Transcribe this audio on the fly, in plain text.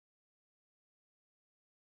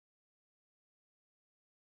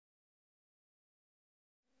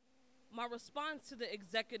My response to the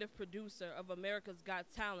executive producer of America's Got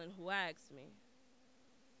Talent who asked me,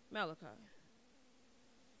 Malachi,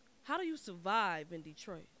 how do you survive in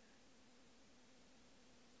Detroit?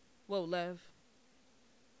 Well, Lev,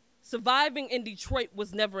 surviving in Detroit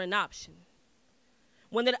was never an option.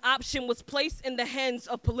 When that option was placed in the hands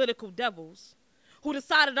of political devils, who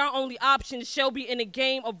decided our only option shall be in a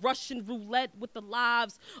game of Russian roulette with the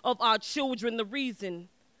lives of our children, the reason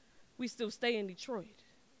we still stay in Detroit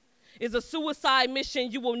is a suicide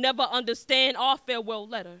mission you will never understand. Our farewell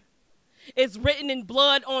letter is written in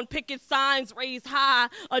blood on picket signs raised high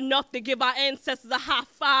enough to give our ancestors a high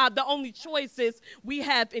five. The only choices we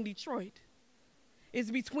have in Detroit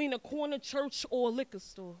is between a corner church or a liquor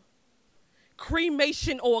store,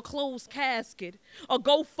 cremation or a closed casket, a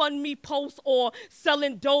GoFundMe post or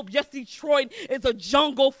selling dope. Yes, Detroit is a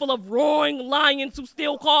jungle full of roaring lions who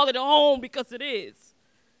still call it a home because it is.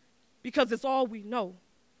 Because it's all we know.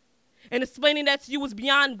 And explaining that to you is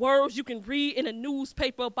beyond words. You can read in a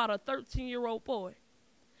newspaper about a 13-year-old boy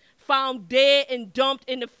found dead and dumped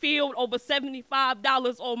in the field, over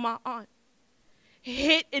 $75 on my aunt.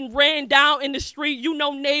 Hit and ran down in the street. You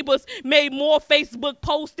know, neighbors made more Facebook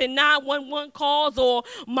posts than 911 calls, or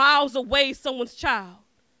miles away someone's child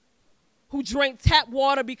who drank tap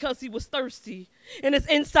water because he was thirsty, and his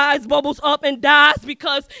insides bubbles up and dies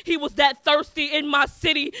because he was that thirsty. In my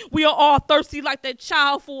city, we are all thirsty like that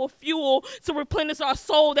child for a fuel to replenish our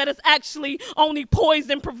soul that is actually only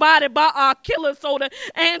poison provided by our killer. So to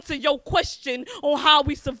answer your question on how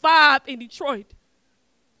we survive in Detroit,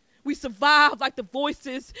 we survive like the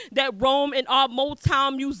voices that roam in our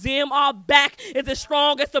Motown Museum. Our back is as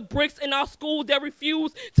strong as the bricks in our school that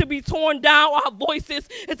refuse to be torn down. Our voices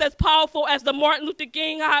is as powerful as the Martin Luther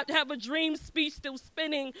King I Have a Dream speech still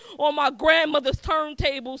spinning on my grandmother's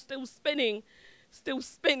turntable, still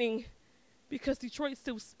spinning, because Detroit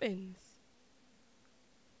still spins.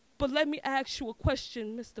 But let me ask you a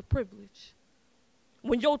question, Mr. Privilege.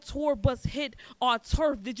 When your tour bus hit our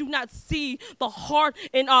turf, did you not see the heart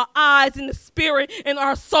in our eyes, in the spirit, in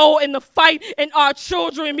our soul, in the fight, in our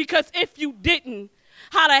children? Because if you didn't,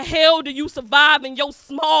 how the hell do you survive in your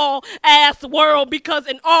small-ass world? Because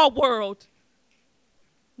in our world,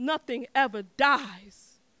 nothing ever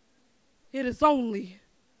dies. It is only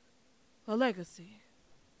a legacy.